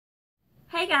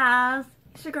Hey guys,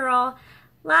 it's your girl,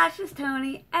 Lashes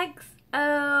Tony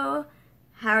XO.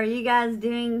 How are you guys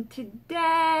doing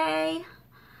today?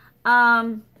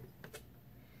 I'm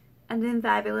doing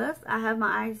fabulous. I have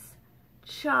my iced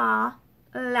chai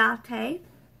latte.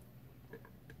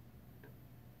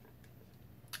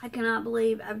 I cannot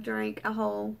believe I've drank a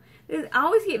whole. I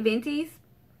always get ventis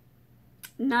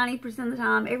 90% of the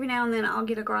time. Every now and then I'll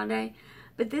get a grande,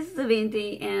 but this is a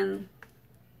venti and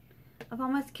I've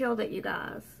almost killed it, you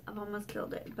guys. I've almost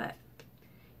killed it, but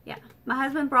yeah. My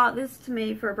husband brought this to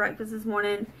me for breakfast this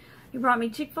morning. He brought me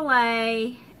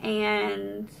Chick-fil-A,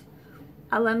 and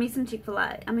I love me some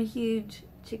Chick-fil-A. I'm a huge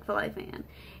Chick-fil-A fan.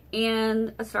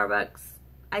 And a Starbucks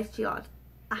iced chai latte.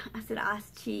 I said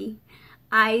iced chai.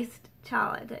 Iced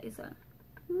chai latte. So.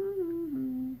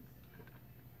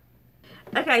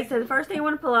 Okay, so the first thing I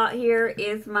want to pull out here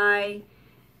is my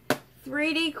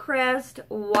 3D Crest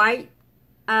White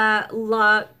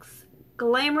Luxe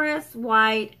Glamorous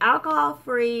White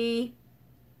Alcohol-Free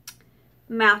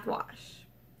mouthwash.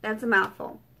 That's a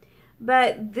mouthful.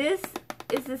 But this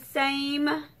is the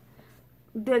same,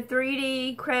 the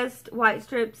 3D Crest white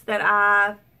strips that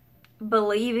I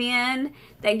believe in.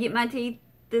 They get my teeth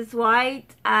this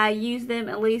white. I use them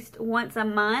at least once a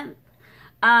month.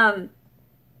 If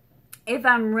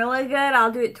I'm really good,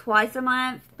 I'll do it twice a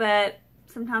month, but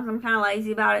sometimes I'm kind of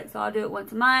lazy about it, so I'll do it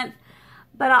once a month.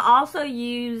 But I also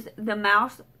use the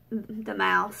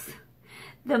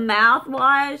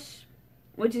mouthwash,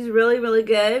 which is really, really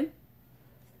good.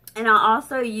 And I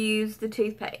also use the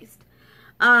toothpaste.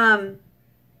 So,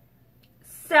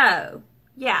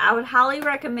 yeah, I would highly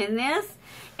recommend this.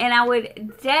 And I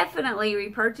would definitely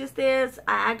repurchase this.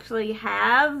 I actually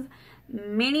have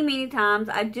many, many times.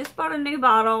 I just bought a new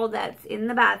bottle that's in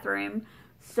the bathroom.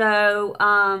 So,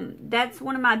 that's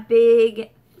one of my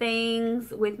big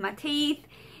things with my teeth,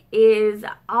 is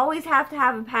I always have to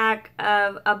have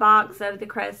a box of the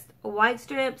Crest white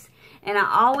strips, and I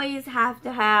always have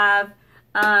to have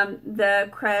the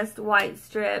Crest white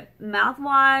strip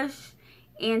mouthwash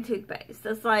and toothpaste.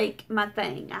 That's like my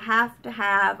thing. I have to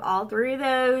have all three of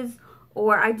those,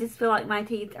 or I just feel like my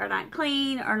teeth are not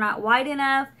clean or not white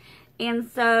enough. And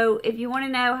so if you want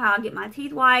to know how I get my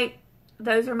teeth white,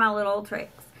 those are my little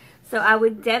tricks. So I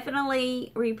would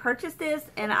definitely repurchase this,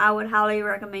 and I would highly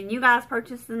recommend you guys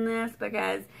purchasing this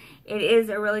because it is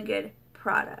a really good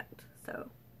product. So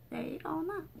there you go on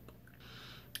that.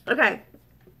 Okay,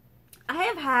 I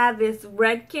have had this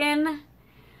Redken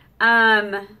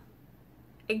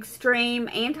Extreme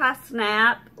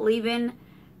Anti-Snap Leave-In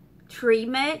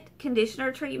Treatment,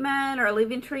 Conditioner Treatment, or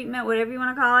Leave-In Treatment, whatever you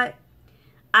want to call it.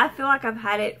 I feel like I've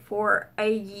had it for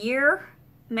a year,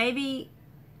 maybe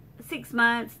 6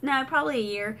 months, no, probably a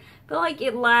year. I feel like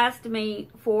it lasted me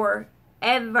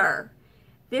forever.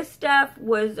 This stuff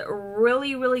was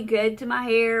really, really good to my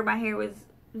hair. My hair was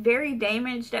very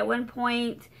damaged at one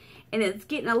point, and it's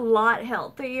getting a lot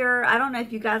healthier. I don't know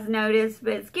if you guys noticed,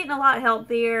 but it's getting a lot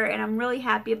healthier, and I'm really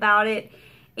happy about it.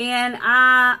 And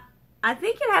I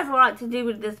think it has a lot to do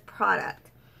with this product.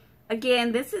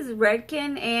 Again, this is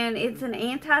Redken, and it's an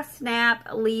anti-snap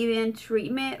leave-in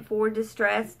treatment for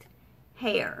distressed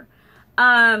hair.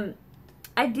 I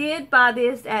did buy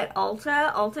this at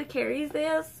Ulta. Ulta carries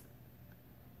this.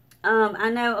 I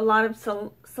know a lot of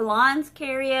salons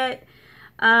carry it,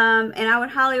 and I would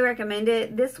highly recommend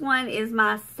it. This one is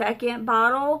my second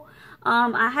bottle.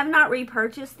 I have not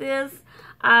repurchased this.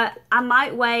 I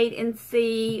might wait and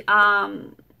see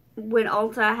when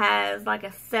Ulta has like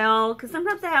a sale, because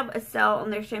sometimes they have a sale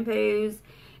on their shampoos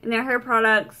and their hair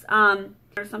products or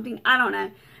something. I don't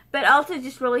know. But Ulta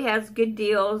just really has good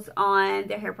deals on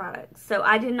their hair products. So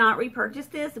I did not repurchase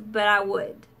this, but I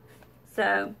would.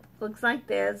 So, looks like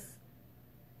this.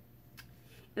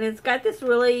 And it's got this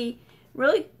really,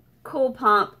 really cool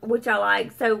pump, which I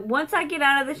like. So, once I get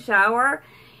out of the shower,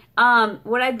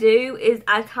 what I do is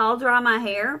I towel dry my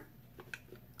hair.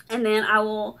 And then I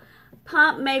will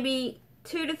pump maybe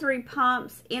 2 to 3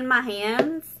 pumps in my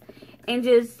hands. And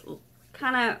just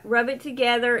kind of rub it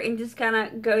together and just kind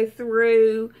of go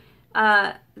through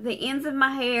the ends of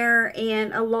my hair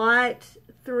and a lot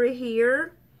through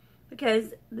here,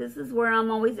 because this is where I'm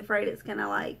always afraid it's gonna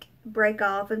like break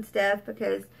off and stuff,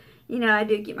 because you know I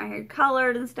do get my hair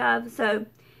colored and stuff. So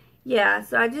yeah,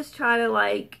 so I just try to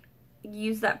like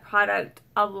use that product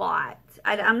a lot.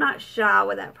 I'm not shy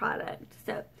with that product.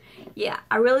 So yeah,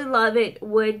 I really love it.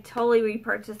 Would totally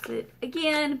repurchase it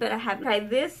again, but I haven't. Okay,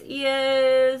 this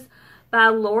is by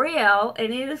L'Oreal,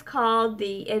 and it is called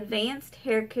the Advanced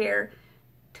Hair Care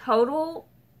Total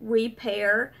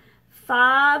Repair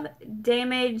 5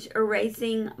 Damage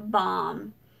Erasing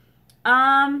Balm.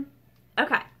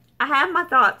 Okay, I have my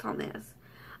thoughts on this.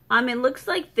 It looks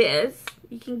like this.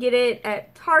 You can get it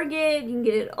at Target. You can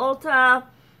get it at Ulta,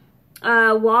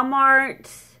 Walmart,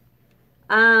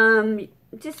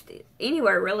 just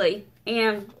anywhere really.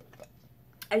 And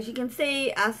as you can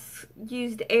see, I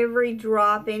used every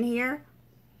drop in here.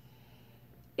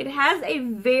 It has a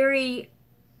very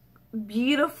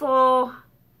beautiful,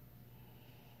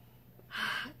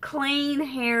 clean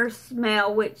hair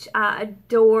smell, which I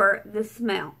adore the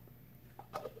smell.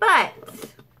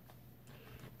 But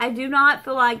I do not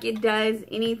feel like it does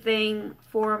anything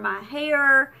for my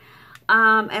hair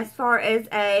as far as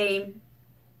a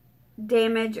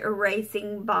damage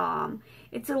erasing balm.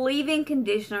 It's a leave-in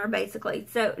conditioner basically.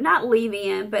 So not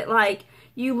leave-in, but like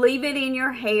you leave it in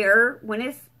your hair when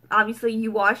it's, obviously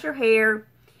you wash your hair.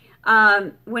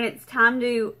 When it's time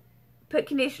to put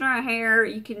conditioner in hair,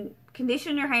 you can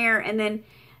condition your hair, and then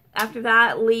after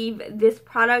that leave this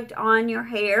product on your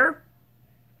hair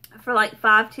for like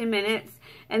 5-10 minutes,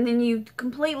 and then you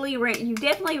completely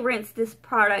definitely rinse this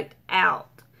product out.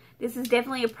 This is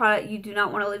definitely a product you do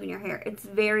not want to leave in your hair. It's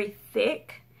very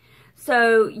thick,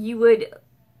 so you would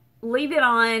leave it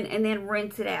on and then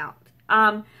rinse it out.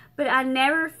 But I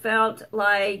never felt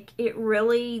like it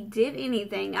really did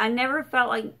anything. I never felt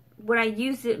like when I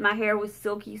used it, my hair was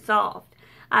silky soft.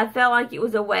 I felt like it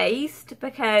was a waste of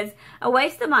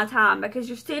my time, because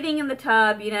you're sitting in the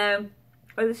tub, you know,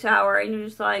 or the shower, and you're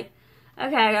just like,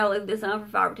 okay, I gotta leave this on for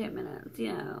 5 or 10 minutes,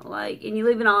 you know, like, and you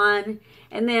leave it on,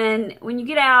 and then when you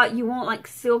get out, you want like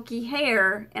silky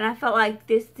hair, and I felt like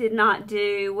this did not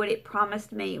do what it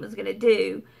promised me it was gonna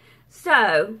do.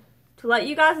 So, to let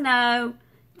you guys know,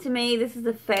 to me, this is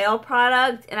a fail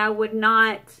product, and I would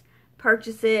not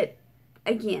purchase it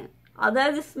again.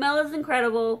 Although the smell is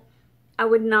incredible, I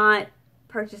would not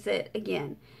purchase it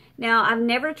again. Now, I've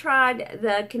never tried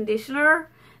the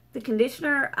conditioner. The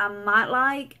conditioner I might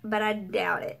like, but I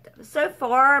doubt it. So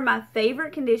far, my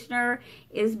favorite conditioner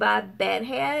is by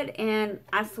Bedhead, and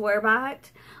I swear by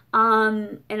it.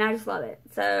 And I just love it.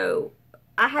 So,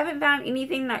 I haven't found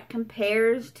anything that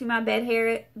compares to my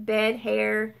Bedhead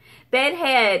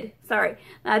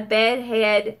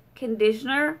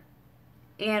conditioner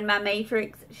and my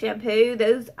Matrix shampoo.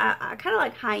 Those, I kind of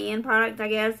like high-end products, I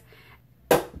guess.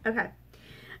 Okay.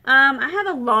 I have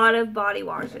a lot of body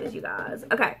washes, you guys.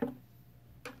 Okay.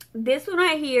 This one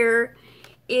right here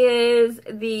is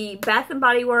the Bath &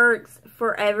 Body Works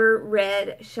Forever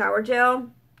Red Shower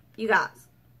Gel. You guys,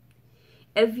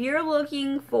 if you're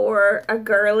looking for a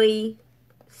girly,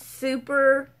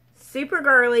 super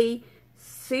girly,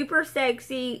 super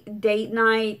sexy date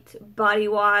night body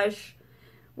wash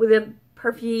with a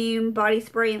perfume, body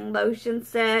spray, and lotion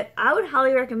set, I would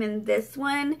highly recommend this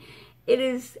one. It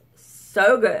is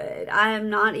so good. I am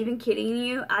not even kidding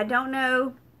you. I don't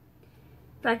know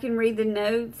if I can read the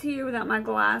notes here without my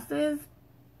glasses,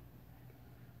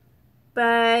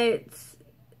 but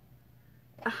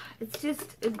it's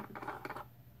just,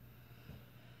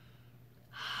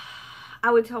 I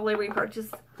would totally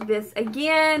repurchase this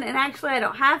again. And actually I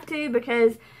don't have to,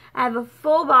 because I have a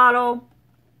full bottle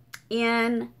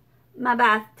in my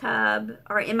bathtub,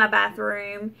 or in my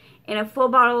bathroom, and a full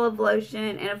bottle of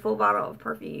lotion and a full bottle of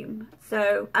perfume.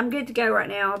 So I'm good to go right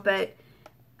now, but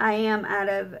I am out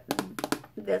of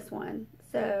this one.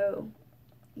 So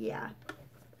yeah.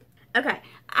 Okay,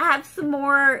 I have some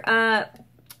more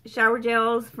shower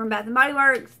gels from Bath & Body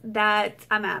Works that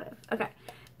I'm out of. Okay,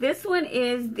 this one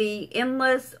is the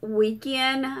Endless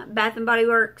Weekend Bath & Body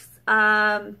Works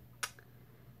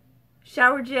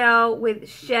shower gel with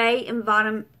shea and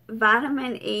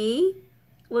vitamin E.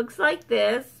 Looks like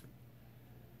this.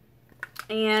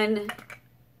 And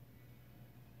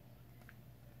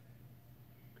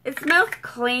it smells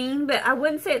clean, but I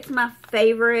wouldn't say it's my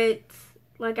favorite.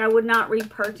 Like, I would not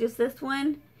repurchase this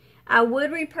one. I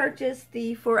would repurchase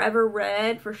the Forever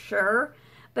Red for sure,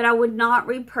 but I would not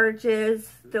repurchase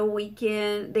the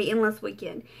Endless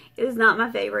Weekend. It is not my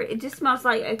favorite. It just smells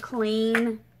like a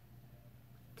clean,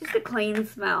 just a clean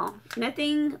smell.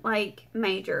 Nothing like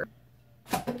major.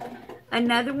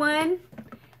 Another one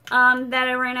that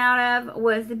I ran out of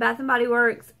was the Bath & Body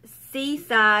Works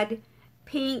Seaside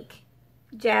Pink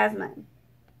Jasmine.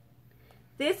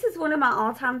 This is one of my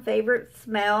all-time favorite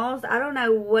smells. I don't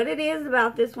know what it is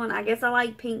about this one. I guess I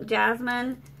like pink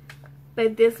jasmine,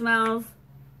 but this smells,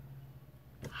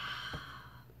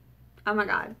 oh my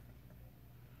God.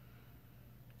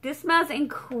 This smells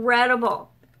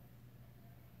incredible.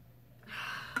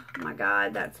 Oh my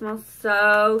God, that smells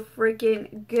so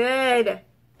freaking good.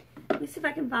 Let me see if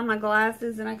I can find my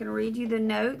glasses and I can read you the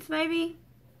notes maybe.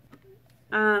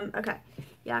 Okay.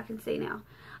 Yeah, I can see now.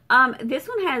 This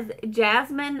one has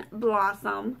jasmine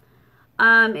blossom,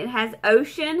 It has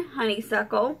ocean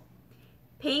honeysuckle,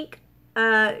 pink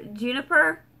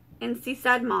juniper, and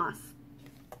seaside moss.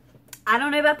 I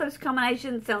don't know about those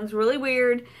combinations. Sounds really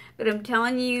weird, but I'm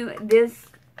telling you, this,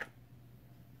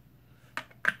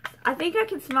 I think I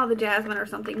can smell the jasmine or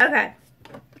something. Okay.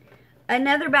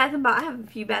 Another Bath and Body. I have a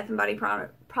few Bath and Body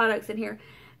products in here.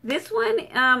 This one,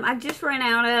 I just ran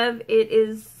out of. It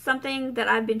is something that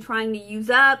I've been trying to use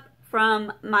up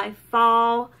from my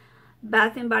fall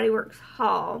Bath and Body Works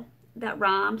haul. That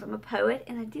rhymes. I'm a poet,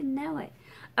 and I didn't know it.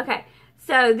 Okay.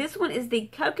 So, this one is the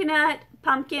Coconut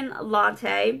Pumpkin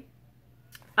Latte.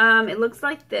 It looks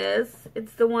like this.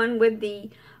 It's the one with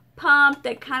the pump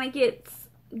that kind of gets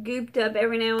gooped up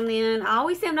every now and then. I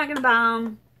always say I'm not going to buy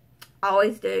them. I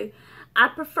always do. I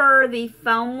prefer the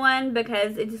foam one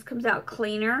because it just comes out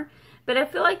cleaner. But I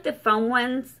feel like the foam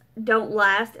ones don't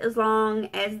last as long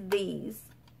as these.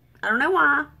 I don't know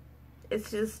why. It's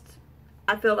just,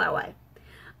 I feel that way.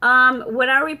 Would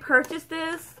I repurchase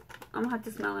this? I'm going to have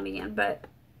to smell it again, but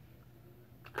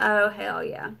oh, hell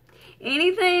yeah.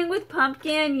 Anything with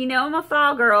pumpkin, you know I'm a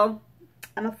fall girl.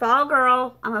 I'm a fall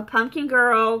girl. I'm a pumpkin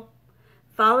girl.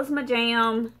 Fall is my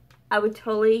jam. I would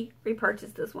totally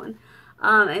repurchase this one.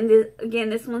 And this, again,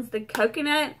 this one's the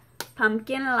Coconut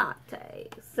Pumpkin Latte.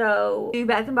 So, do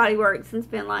Bath and Body Works and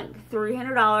spend like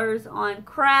 $300 on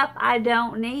crap I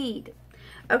don't need.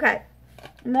 Okay,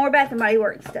 more Bath and Body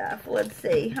Works stuff. Let's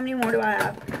see. How many more do I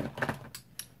have?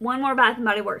 One more Bath and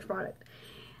Body Works product.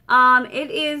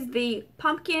 It is the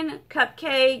Pumpkin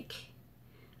Cupcake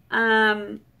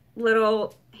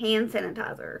little hand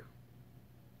sanitizer.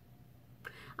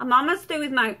 I'm almost through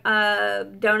with my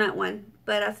donut one,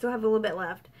 but I still have a little bit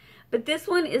left. But this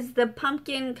one is the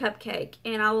Pumpkin Cupcake,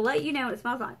 and I will let you know what it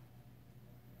smells like.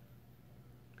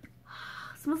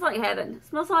 It smells like heaven. It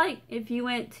smells like if you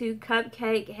went to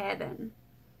cupcake heaven.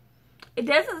 It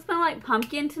doesn't smell like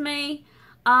pumpkin to me,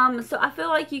 so I feel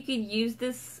like you could use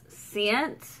this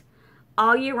scent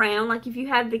all year round. Like if you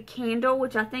have the candle,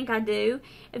 which I think I do.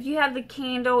 If you have the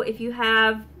candle, if you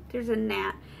have, there's a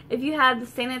gnat. If you have the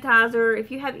sanitizer,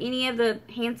 if you have any of the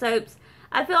hand soaps,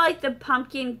 I feel like the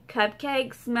pumpkin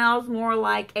cupcake smells more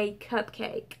like a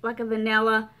cupcake, like a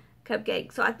vanilla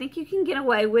cupcake. So I think you can get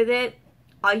away with it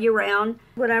all year round.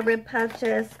 Would I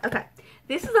repurchase? Okay,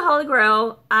 this is the Holy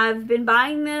Grail. I've been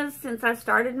buying this since I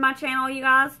started my channel, you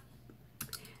guys.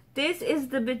 This is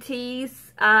the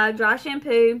EMPTIES dry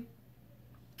shampoo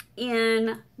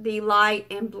in the light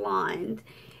and blonde.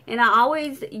 And I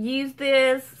always use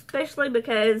this, especially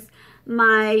because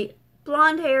my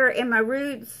blonde hair and my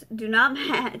roots do not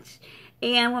match.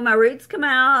 And when my roots come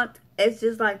out, it's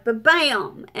just like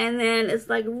ba-bam. And then it's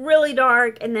like really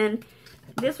dark. And then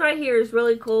this right here is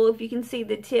really cool. If you can see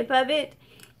the tip of it,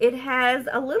 it has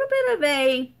a little bit of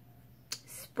a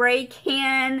spray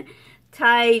can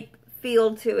type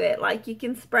feel to it. Like you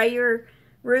can spray your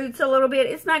roots a little bit.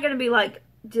 It's not going to be like,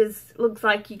 just looks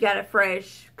like you got a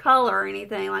fresh color or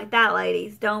anything like that,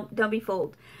 ladies. Don't be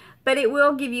fooled. But it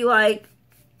will give you like,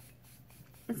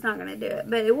 it's not going to do it,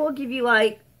 but it will give you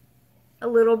like a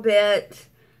little bit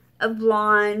of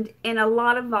blonde and a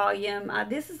lot of volume.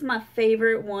 This is my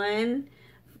favorite one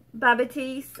by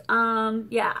EMPTIES.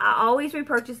 Yeah, I always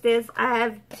repurchase this. I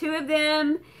have 2 of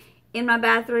them in my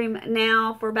bathroom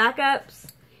now for backups.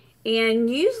 And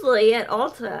usually at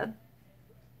Ulta,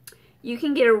 you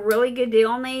can get a really good deal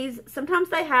on these. Sometimes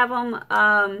they have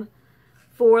them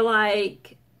for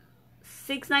like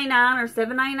 $6.99 or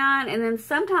 $7.99, and then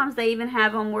sometimes they even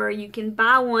have them where you can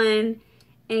buy one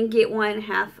and get one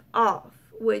half off,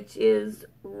 which is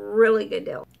really good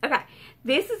deal. Okay,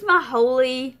 this is my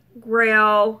Holy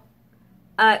Grail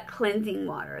cleansing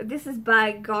water. This is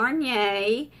by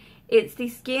Garnier. It's the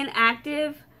Skin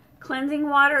Active cleansing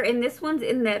water, and this one's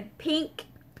in the pink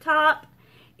top.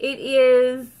 It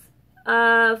is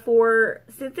for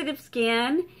sensitive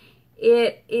skin.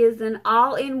 It is an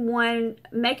all-in-one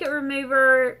makeup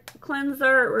remover,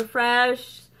 cleanser,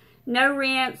 refresh, no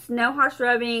rinse, no harsh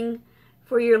rubbing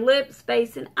for your lips,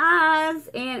 face, and eyes,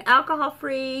 and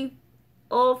alcohol-free,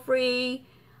 oil-free,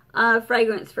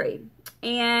 fragrance-free.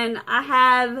 And I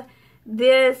have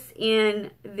this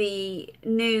in the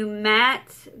new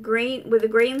matte green with a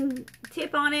green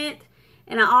tip on it,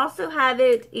 and I also have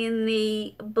it in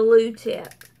the blue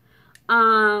tip.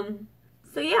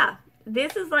 So yeah,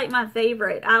 this is like my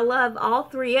favorite. I love all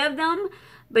 3 of them,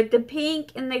 but the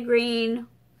pink and the green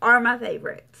are my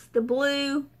favorites. The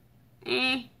blue,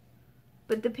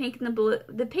 but the pink and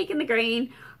the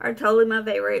green are totally my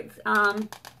favorites.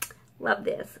 Love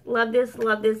this, love this,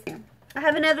 love this. I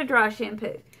have another dry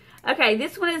shampoo. Okay,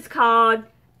 this one is called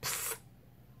Psst,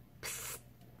 Psst.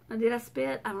 Oh, did I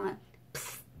spit? I don't know.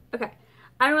 Psst. Okay.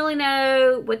 I don't really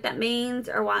know what that means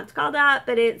or why it's called that,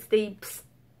 but it's the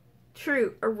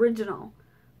true original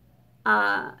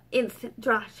instant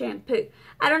dry shampoo.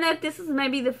 I don't know if this is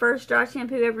maybe the first dry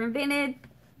shampoo ever invented.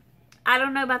 I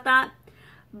don't know about that,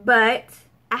 but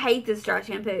I hate this dry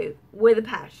shampoo with a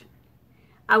passion.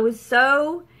 I was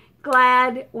so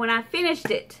glad when I finished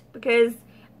it because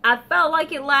I felt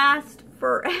like it lasts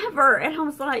forever, and I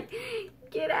was like,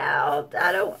 get out.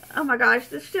 Oh my gosh,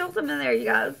 there's still some in there, you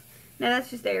guys. No,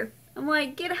 that's just there. I'm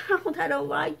like, get out. I don't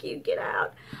like you. Get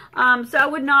out. So I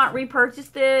would not repurchase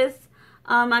this.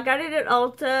 I got it at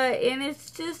Ulta, and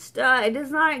it's just, it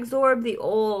does not absorb the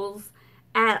oils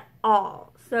at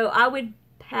all. So I would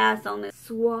pass on this.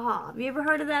 Suave. You ever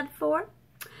heard of that before?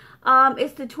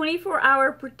 It's the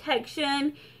 24-hour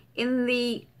protection in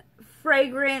the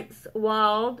fragrance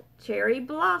Wild Cherry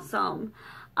Blossom.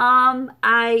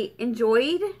 I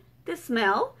enjoyed the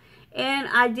smell, and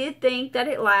I did think that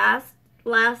it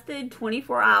lasted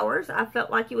 24 hours. I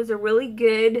felt like it was a really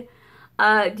good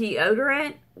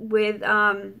deodorant with,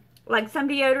 like some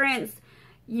deodorants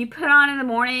you put on in the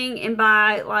morning, and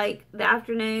by like the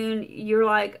afternoon, you're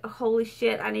like, holy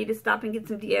shit, I need to stop and get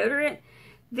some deodorant.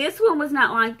 This one was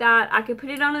not like that. I could put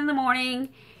it on in the morning,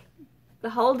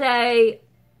 the whole day.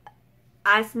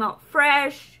 I smelled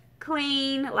fresh,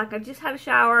 clean, like I just had a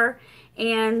shower.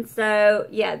 And so,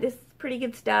 yeah, this is pretty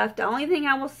good stuff. The only thing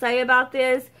I will say about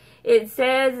this, it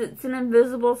says it's an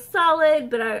invisible solid,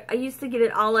 but I used to get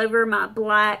it all over my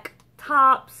black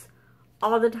tops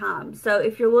all the time. So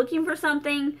if you're looking for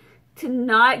something to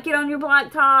not get on your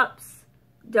black tops,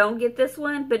 don't get this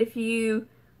one. But if you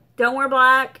don't wear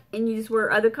black and you just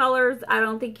wear other colors, I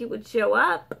don't think it would show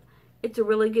up. It's a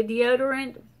really good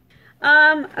deodorant.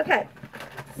 Okay.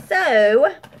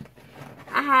 So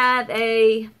I have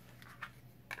a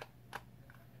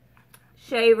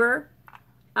shaver,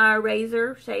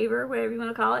 razor, shaver, whatever you want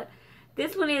to call it.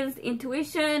 This one is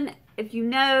Intuition. If you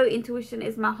know, Intuition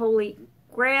is my holy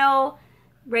grail.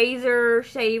 Razor,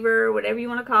 shaver, whatever you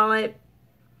want to call it.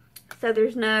 So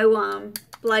there's no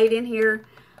blade in here.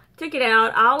 Took it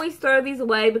out. I always throw these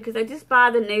away because I just buy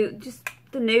the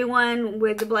new one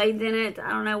with the blades in it.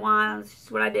 I don't know why. That's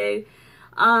just what I do.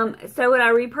 So would I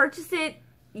repurchase it?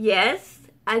 Yes.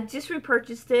 I just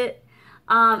repurchased it.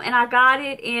 And I got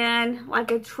it in like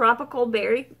a tropical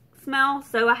berry smell.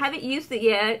 So I haven't used it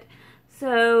yet.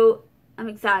 So I'm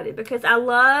excited because I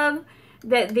love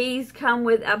that these come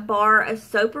with a bar of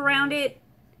soap around it.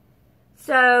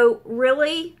 So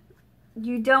really,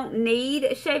 you don't need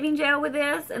a shaving gel with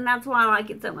this, and that's why I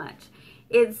like it so much.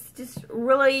 It's just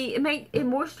really, it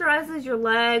moisturizes your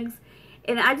legs,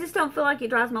 and I just don't feel like it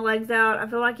dries my legs out. I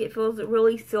feel like it feels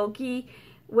really silky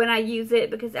when I use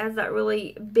it because it has that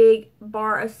really big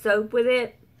bar of soap with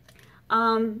it. This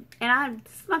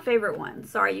is my favorite one.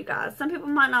 Sorry, you guys. Some people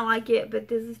might not like it, but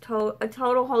this is a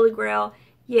total holy grail.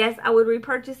 Yes, I would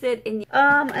repurchase it. And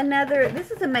this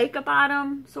is a makeup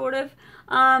item, sort of.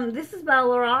 This is by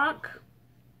Lorac,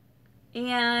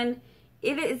 and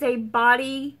it is a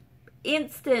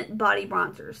instant body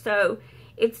bronzer. So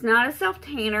it's not a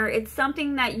self-tanner. It's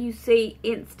something that you see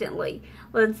instantly.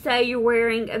 Let's say you're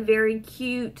wearing a very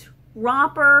cute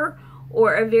romper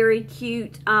or a very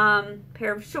cute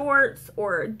pair of shorts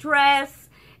or a dress,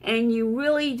 and you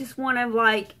really just want to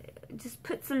like just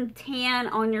put some tan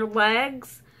on your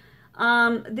legs.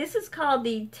 This is called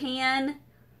the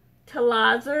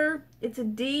Tantalizer. It's a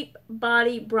deep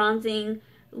body bronzing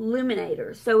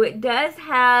illuminator. So it does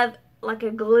have like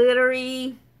a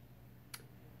glittery,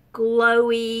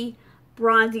 glowy,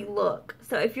 bronzy look.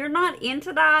 So if you're not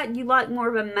into that, you like more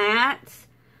of a matte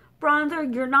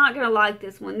bronzer, you're not going to like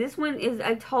this one. This one is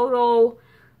a total,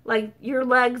 like, your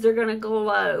legs are going to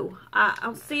glow.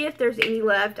 I'll see if there's any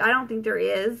left. I don't think there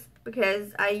is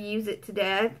because I use it to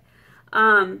death.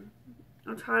 I'll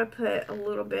try to put a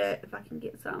little bit if I can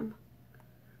get some.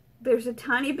 There's a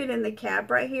tiny bit in the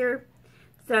cap right here.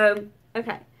 So,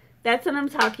 okay. That's what I'm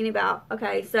talking about.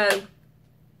 Okay, so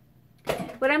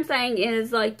what I'm saying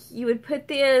is, like, you would put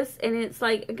this, and it's,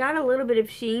 like, got a little bit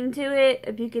of sheen to it,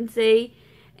 if you can see.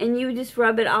 And you would just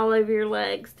rub it all over your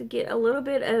legs to get a little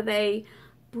bit of a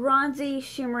bronzy,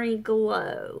 shimmery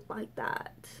glow, like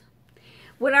that.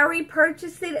 Would I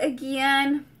repurchase it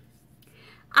again?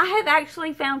 I have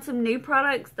actually found some new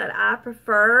products that I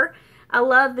prefer. I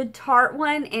love the Tarte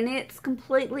one, and it's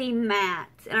completely matte.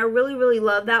 And I really, really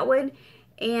love that one.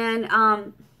 And,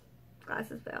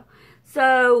 glasses fell.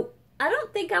 So, I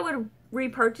don't think I would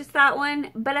repurchase that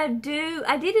one. But I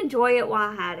did enjoy it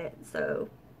while I had it. So,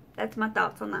 that's my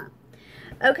thoughts on that.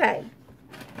 Okay.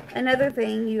 Another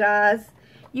thing, you guys.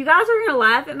 You guys are going to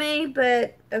laugh at me,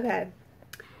 but, okay.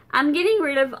 I'm getting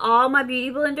rid of all my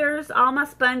beauty blenders, all my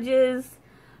sponges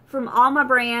from all my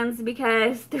brands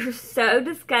because they're so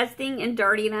disgusting and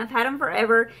dirty, and I've had them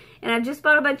forever, and I just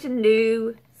bought a bunch of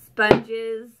new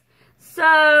sponges.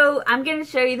 So I'm going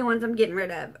to show you the ones I'm getting rid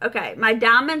of. Okay, my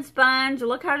diamond sponge,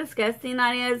 look how disgusting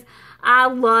that is. I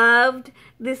loved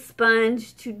this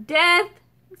sponge to death,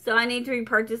 so I need to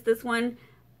repurchase this one.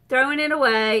 Throwing it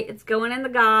away, it's going in the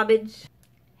garbage.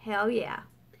 Hell yeah.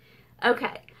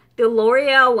 Okay, the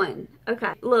L'Oreal one.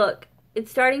 Okay, look. It's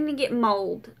starting to get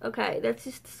mold. Okay, that's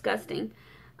just disgusting.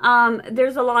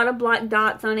 There's a lot of black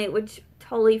dots on it, which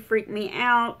totally freaked me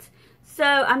out. So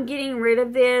I'm getting rid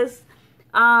of this.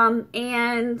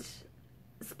 And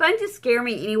sponges scare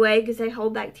me anyway because they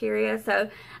hold bacteria. So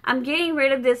I'm getting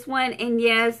rid of this one. And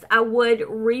yes, I would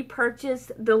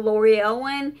repurchase the L'Oreal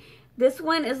one. This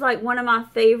one is like one of my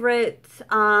favorite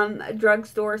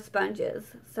drugstore sponges.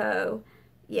 So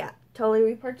yeah, totally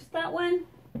repurchase that one.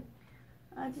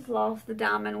 I just lost the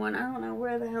diamond one. I don't know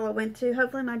where the hell it went to.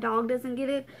 Hopefully my dog doesn't get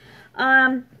it.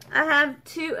 I have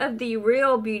 2 of the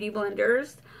Real Beauty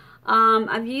Blenders.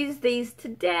 I've used these to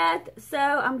death, so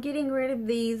I'm getting rid of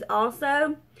these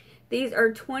also. These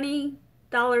are $20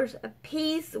 a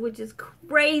piece, which is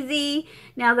crazy.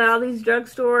 Now that all these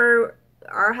drugstore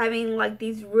are having like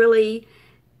these really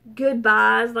good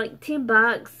buys, like 10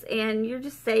 bucks, and you're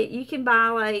just saying you can buy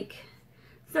like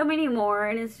so many more,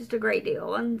 and it's just a great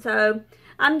deal. And so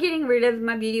I'm getting rid of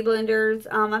my beauty blenders.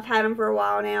 I've had them for a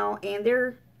while now, and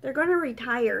they're going to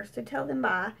retire, so tell them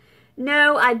bye.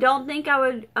 No, I don't think I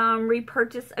would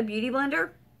repurchase a beauty blender.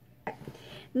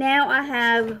 Now I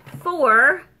have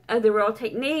 4 of the Real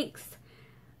Techniques.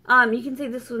 You can see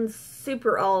this one's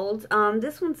super old.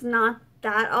 This one's not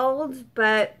that old,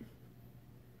 but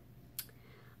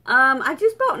I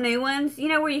just bought new ones. You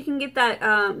know where you can get that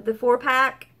the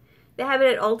 4-pack? They have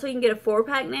it at Ulta. You can get a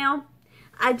 4-pack now.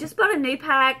 I just bought a new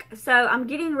pack, so I'm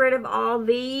getting rid of all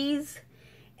these.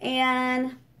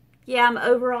 And yeah, I'm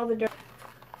over all the dirt.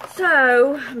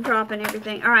 So I'm dropping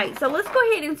everything. Alright, so let's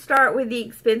go ahead and start with the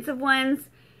expensive ones.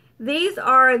 These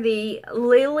are the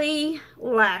Lily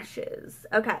lashes.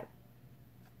 Okay.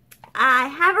 I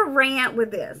have a rant with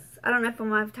this. I don't know if I'm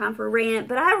going to have time for a rant,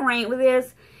 but I have a rant with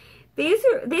this.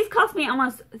 These cost me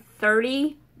almost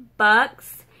 30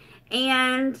 bucks.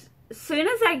 And as soon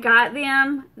as I got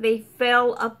them, they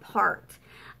fell apart.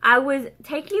 I was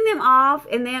taking them off,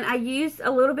 and then I used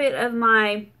a little bit of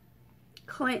my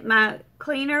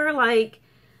cleaner, like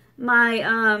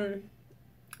my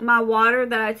my water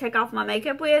that I take off my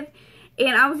makeup with,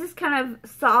 and I was just kind of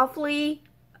softly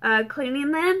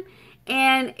cleaning them,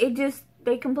 and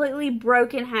they completely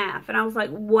broke in half. And I was like,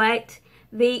 what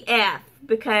the F?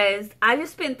 Because I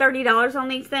just spent $30 on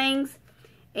these things,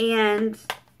 and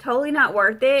totally not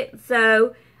worth it.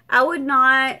 So I would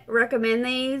not recommend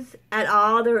these at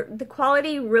all. The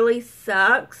quality really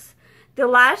sucks. The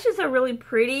lashes are really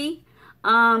pretty.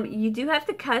 You do have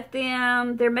to cut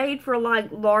them. They're made for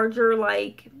like larger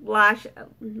lashes.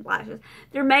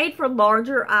 They're made for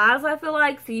larger eyes, I feel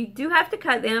like. So you do have to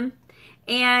cut them.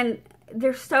 And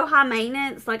they're so high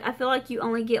maintenance. Like, I feel like you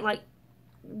only get like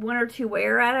 1 or 2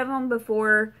 wear out of them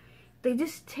before they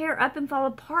just tear up and fall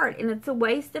apart. And it's a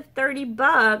waste of 30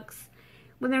 bucks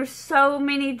when there's so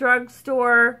many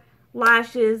drugstore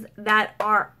lashes that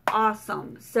are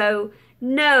awesome. So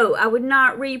no, I would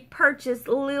not repurchase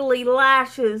Lily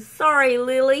lashes. Sorry,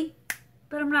 Lily,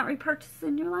 but I'm not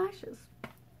repurchasing your lashes.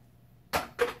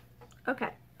 Okay.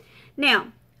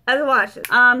 Now, other lashes.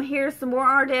 Here's some more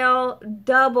Ardell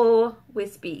double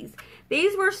wispies.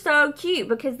 These were so cute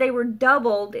because they were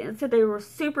doubled, and so they were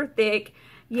super thick.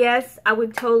 Yes, I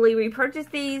would totally repurchase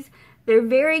these. They're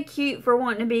very cute for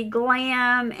wanting to be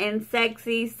glam and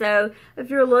sexy. So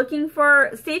if you're looking for,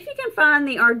 see if you can find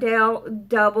the Ardell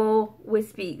double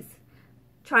wispies.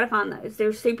 Try to find those.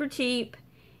 They're super cheap,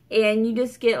 and you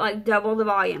just get like double the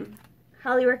volume.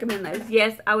 Highly recommend those.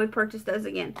 Yes, I would purchase those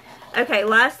again. Okay,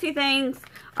 last 2 things.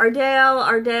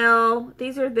 Ardell.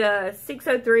 These are the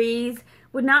 603s.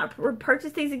 Would not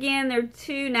purchase these again. They're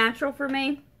too natural for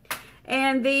me.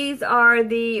 And these are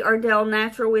the Ardell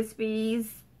Natural Wispies.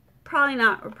 Probably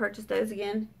not repurchase those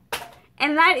again.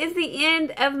 And that is the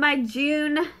end of my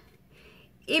June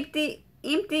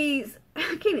empties. I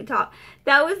can't even talk.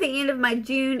 That was the end of my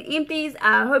June empties.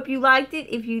 I hope you liked it.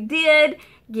 If you did,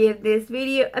 give this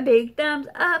video a big thumbs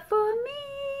up for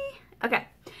me. Okay.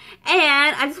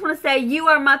 And I just want to say, you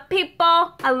are my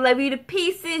people. I love you to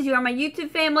pieces. You are my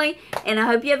YouTube family. And I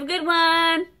hope you have a good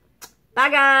one. Bye,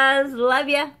 guys. Love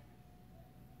ya.